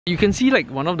You can see like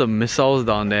one of the missiles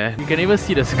down there. You can even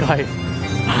see the sky.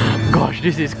 Gosh,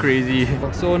 this is crazy.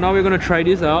 So now we're gonna try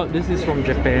this out. This is from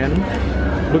Japan.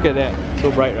 Look at that, so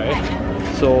bright, right?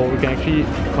 So we can actually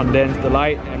condense the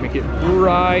light and make it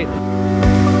bright.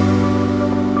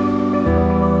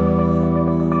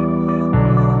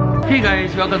 Hey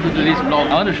guys, welcome to today's vlog.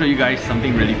 I want to show you guys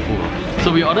something really cool.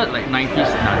 So we ordered like 9-piece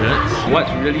nuggets.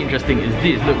 What's really interesting is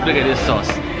this. Look at this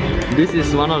sauce. This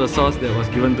is one of the sauce that was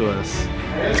given to us.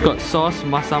 It's got sauce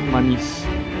masam manis.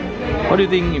 What do you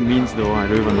think it means though? I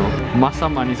don't even know.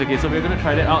 Masam manis. Okay, so we're gonna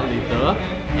try that out later.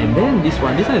 And then this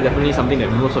one is definitely something that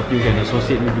most of you can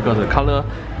associate with because of the color.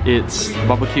 It's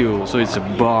barbecue, so it's a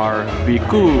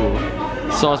barbecue.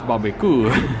 Sauce barbecue.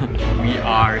 We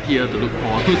are here to look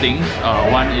for two things.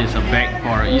 One is a bag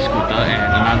for an e-scooter and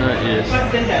another is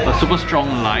a super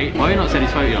strong light. Why are you not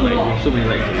satisfied with your light? You have so many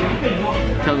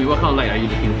lights. Tell me, what kind of light are you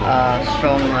looking for?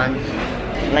 Strong ones.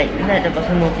 Like, let the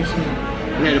person notice me.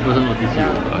 Let the person notice you.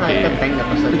 Okay.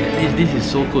 Look at this is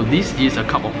so cool. This is a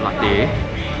cup of latte,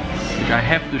 which I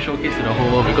have to showcase to the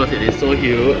whole world because it is so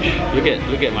huge. Look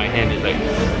at my hand. It's like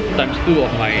 ×2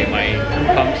 of my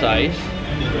palm size.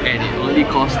 And it only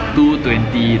costs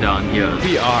 $2.20 down here.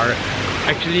 We are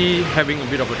actually having a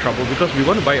bit of a trouble because we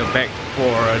want to buy a bag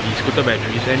for the scooter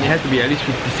batteries and it has to be at least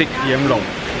 56 cm long.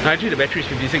 Now actually the battery is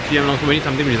 56 cm long, so we need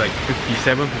something which is like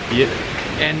 57, 58.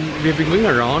 And we've been going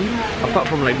around, apart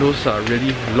from like those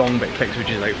really long backpacks which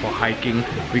is like for hiking,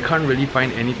 we can't really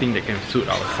find anything that can suit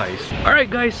our size. Alright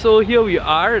guys, so here we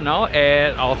are now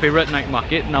at our favorite night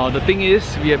market. Now the thing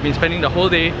is, we have been spending the whole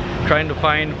day trying to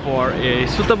find for a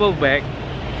suitable bag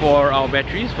for our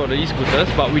batteries for the e-scooters,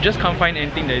 but we just can't find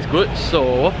anything that is good.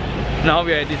 So now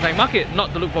we're at this night market,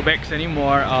 not to look for bags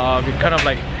anymore. We're kind of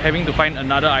like having to find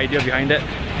another idea behind that.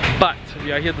 But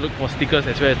we are here to look for stickers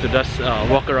as well as to just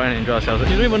walk around and enjoy ourselves.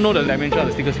 You don't even know the dimension of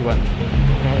the stickers you want.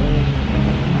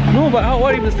 No, but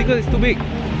what if the sticker is too big?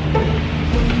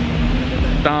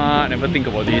 Never think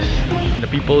about this. The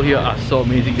people here are so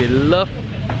amazing. They love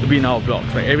to be in our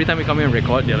vlogs. Like every time we come here and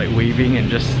record, they're like waving and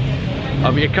just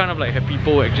we kind of like have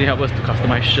people actually help us to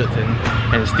customize shirts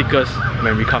and stickers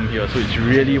when we come here. So it's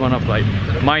really one of like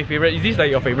my favorite. Is this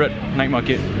like your favorite night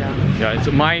market? Yeah, it's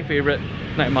my favorite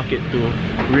night market too.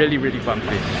 Really fun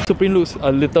place. So print looks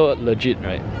a little legit,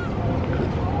 right?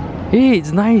 Hey,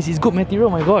 it's nice. It's good material.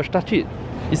 Oh my gosh, touch it.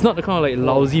 It's not the kind of like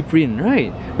lousy print,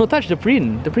 right? No, touch the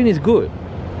print. The print is good.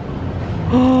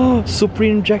 Oh,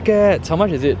 Supreme jackets. How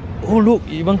much is it? Oh look,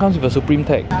 it even comes with a Supreme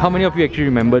tag. How many of you actually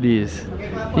remember this?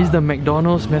 This is the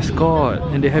McDonald's mascot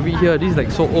and they have it here. This is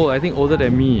like so old, I think older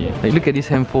than me. Like look at this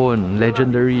handphone,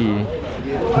 legendary.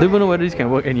 I don't even know whether this can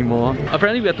work anymore.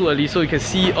 Apparently we are too early, so you can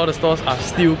see all the stores are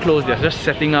still closed. They're just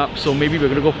setting up. So maybe we're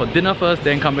gonna go for dinner first,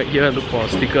 then come back here and look for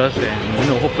stickers, and you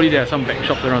know, hopefully there are some back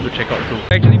shops around to check out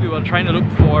too. Actually we were trying to look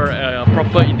for a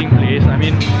proper eating place. I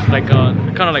mean like a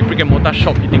kind of like brick and mortar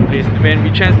shop eating place. When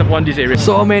we chanced upon this area,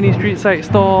 so many street side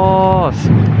stores.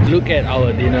 Look at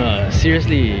our dinner.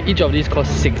 Seriously, each of these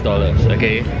costs $6,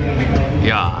 okay?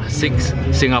 Yeah, 6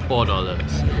 Singapore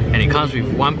dollars. And it comes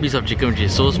with one piece of chicken which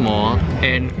is so small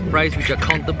and fries which are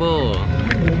countable.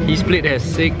 His plate has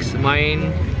 6,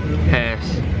 mine has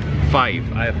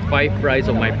 5. I have 5 fries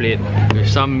on my plate with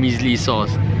some measly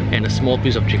sauce and a small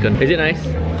piece of chicken. Is it nice?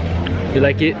 You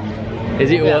like it?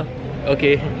 Is it worth?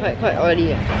 Okay. Quite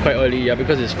oily. Quite oily, yeah,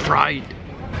 because it's fried.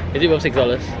 Is it worth $6?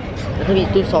 I think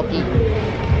it's too salty.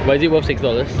 But is it worth $6?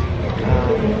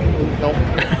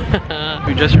 No.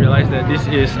 We just realized that this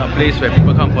is a place where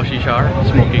people come for shisha,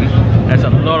 smoking. There's a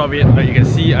lot of it, like you can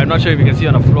see. I'm not sure if you can see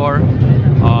on the floor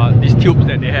these tubes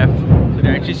that they have. So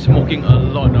they're actually smoking a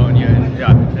lot down here. And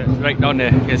yeah, that's right down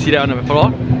there. You can see that on the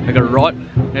floor, like a rod.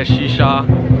 There's shisha,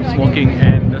 smoking,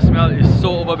 and the smell is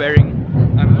so overbearing.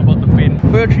 I'm about to faint.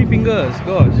 For your 3 fingers,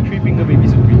 gosh, 3 finger baby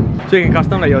Supreme. So you can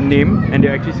custom like your name and they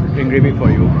actually engrave it for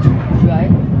you. Should I?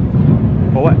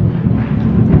 For what?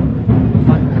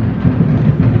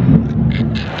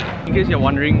 In case you're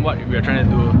wondering what we're trying to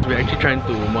do, we're actually trying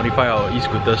to modify our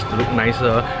e-scooters to look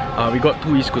nicer. We got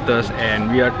 2 e-scooters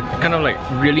and we are kind of like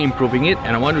really improving it,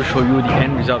 and I want to show you the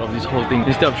end result of this whole thing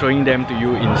instead of showing them to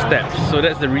you in steps. So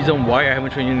that's the reason why I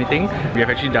haven't shown you anything. We have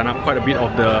actually done up quite a bit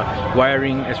of the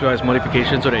wiring as well as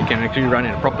modification so that it can actually run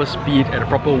at a proper speed, at a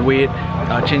proper weight,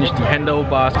 change the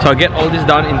handlebars. So I'll get all this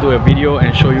done into a video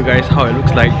and show you guys how it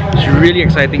looks like. It's really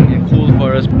exciting and cool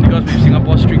for us because with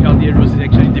Singapore's strict LTA rules, it's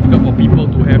actually difficult for people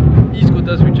to have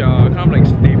e-scooters which are kind of like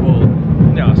stable.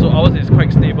 Yeah, so ours is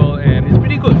quite stable and it's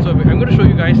pretty good. So I'm going to show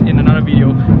you guys in another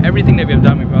video everything that we have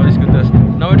done with our e-scooters.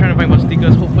 Now we're trying to find more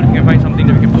stickers. Hopefully we can find something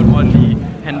that we can put on the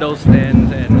handle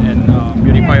stands and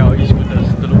beautify our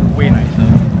e-scooters to look way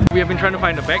nicer. We have been trying to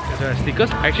find the bag, the stickers.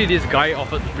 Actually, this guy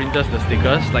offered to print us the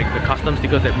stickers, like the custom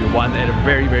stickers that we want at a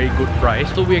very good price.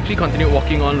 So we actually continued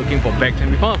walking on looking for bags,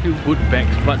 and we found a few good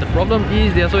bags. But the problem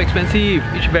is they are so expensive.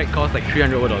 Each bag costs like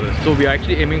 $300. So we are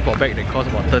actually aiming for a bag that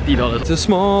costs about $30. It's a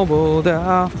small world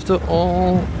after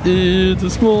all. It's a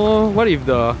small. What if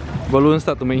the balloons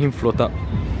start to make him float up?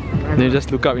 Then you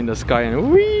just look up in the sky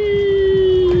and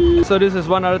whee! So this is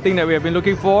one other thing that we have been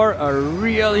looking for, a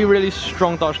really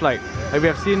strong torchlight. Like we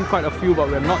have seen quite a few, but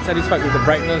we're not satisfied with the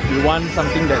brightness. We want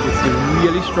something that is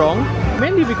really strong.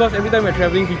 Mainly because every time we're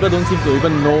traveling, people don't seem to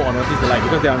even know or notice the light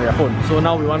because they're on their phone. So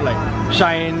now we want like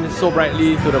shine so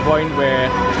brightly to the point where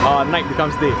night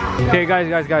becomes day. Okay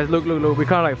guys, look. We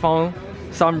kind of like found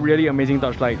some really amazing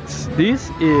torchlights. This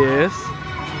is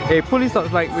a police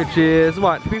torchlight, which is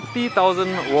what,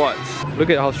 50,000 watts. Look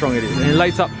at how strong it is, and it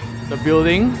lights up the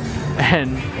building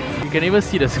and you can even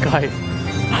see the sky.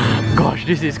 Gosh,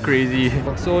 this is crazy.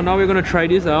 So now we're gonna try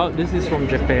this out. This is from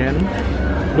Japan.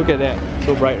 Look at that,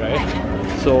 so bright, right?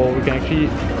 So we can actually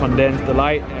condense the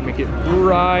light and make it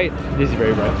bright. This is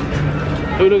very bright.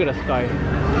 Look at the sky.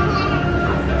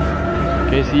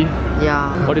 Can you see?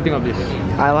 Yeah. What do you think of this?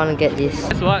 I want to get this.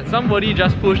 Guess what? Somebody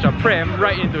just pushed a pram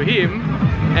right into him,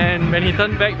 and when he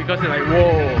turned back, because he's like,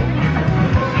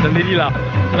 whoa, the lady laughed.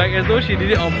 Like as though she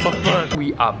did it on purpose.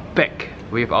 We are back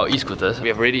with our e-scooters. We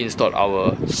have already installed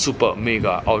our super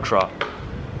mega ultra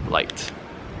lights.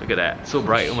 Look at that, so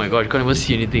bright. Oh my god, you can't even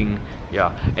see anything.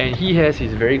 Yeah, and he has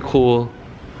his very cool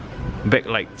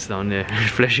backlights down there,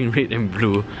 flashing red and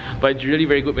blue. But it's really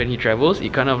very good when he travels.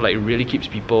 It kind of like really keeps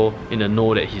people in the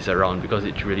know that he's around because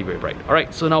it's really very bright.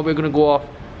 Alright, so now we're gonna go off.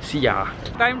 See ya.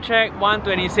 Time check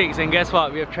 1:26, and guess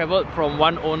what? We have travelled from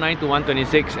 1:09 to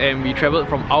 1:26, and we travelled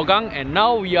from Hougang, and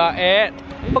now we are at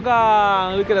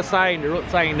Hougang. Look at the sign, the road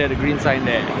sign there, the green sign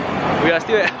there. We are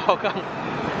still at Hougang.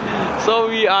 So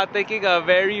we are taking a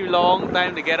very long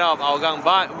time to get out of Hougang,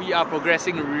 but we are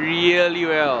progressing really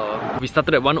well. We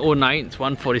started at 1:09, it's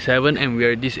 1:47, and we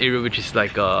are in this area which is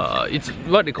like it's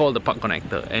what they call the park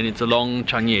connector, and it's along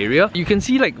Changi area. You can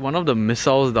see like one of the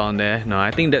missiles down there. No, I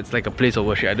think that's like a place of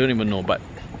worship. I don't even know, but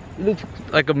it looks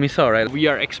like a missile, right? We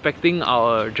are expecting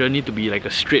our journey to be like a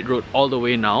straight road all the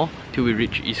way now till we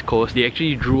reach East Coast. They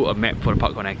actually drew a map for the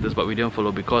park connectors, but we didn't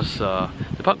follow because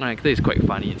the park connector is quite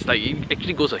funny. It's like it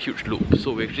actually goes a huge loop,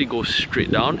 so we actually go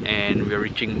straight down and we're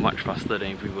reaching much faster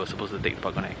than if we were supposed to take the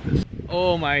park connectors.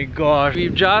 Oh my gosh,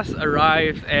 we've just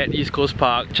arrived at East Coast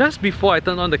Park. Just before I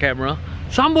turned on the camera,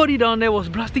 somebody down there was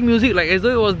blasting music like as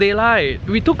though it was daylight.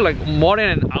 We took like more than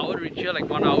an hour to reach here, like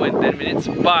 1 hour and 10 minutes,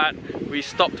 but we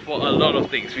stopped for a lot of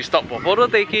things. We stopped for photo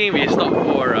taking, we stopped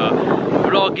for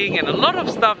vlogging, and a lot of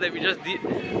stuff that we just did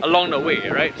along the way,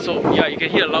 right? So yeah, you can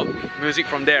hear loud music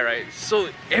from there, right? So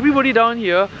everybody down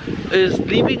here is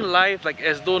living life like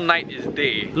as though night is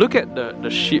day. Look at the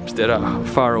ships that are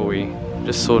far away.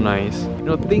 Just so nice. You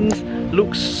know, things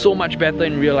look so much better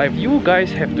in real life. You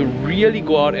guys have to really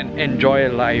go out and enjoy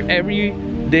life. Every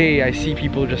day I see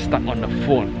people just stuck on the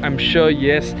phone. I'm sure,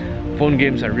 yes, phone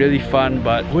games are really fun,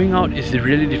 but going out is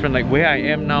really different. Like where I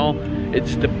am now,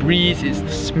 it's the breeze, it's the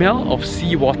smell of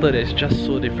seawater that's just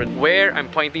so different. Where I'm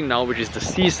pointing now, which is the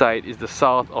seaside, is the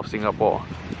south of Singapore.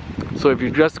 So if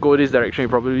you just go this direction, you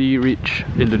probably reach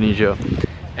Indonesia.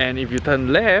 And if you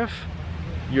turn left,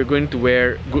 you're going to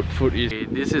where good food is.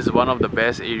 This is one of the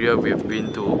best areas we've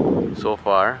been to so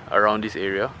far around this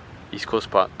area, East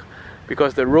Coast Park,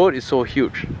 because the road is so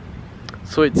huge.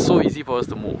 So it's so easy for us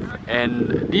to move.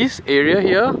 And this area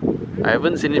here, I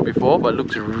haven't seen it before, but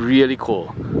looks really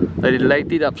cool. Like they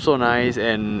light it up so nice,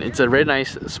 and it's a very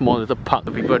nice small little park.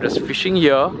 People are just fishing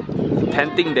here,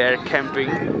 tenting there, camping,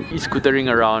 e-scootering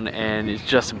around, and it's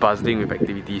just buzzing with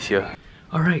activities here.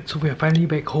 Alright, so we are finally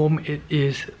back home. It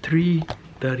is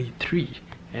 3:33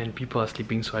 and people are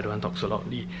sleeping, so I don't want to talk so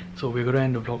loudly. So we're gonna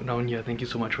end the vlog down here. Thank you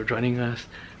so much for joining us.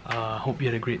 Hope you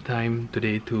had a great time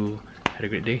today too. Had a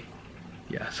great day.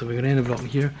 Yeah, so we're gonna end the vlog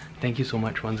here. Thank you so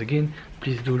much once again.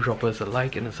 Please do drop us a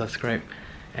like and a subscribe.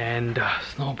 And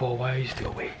Snowball, why are you still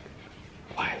awake?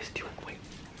 Why are you still awake?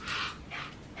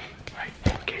 Right,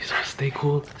 okay, so stay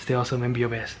cool, stay awesome, and be your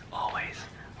best.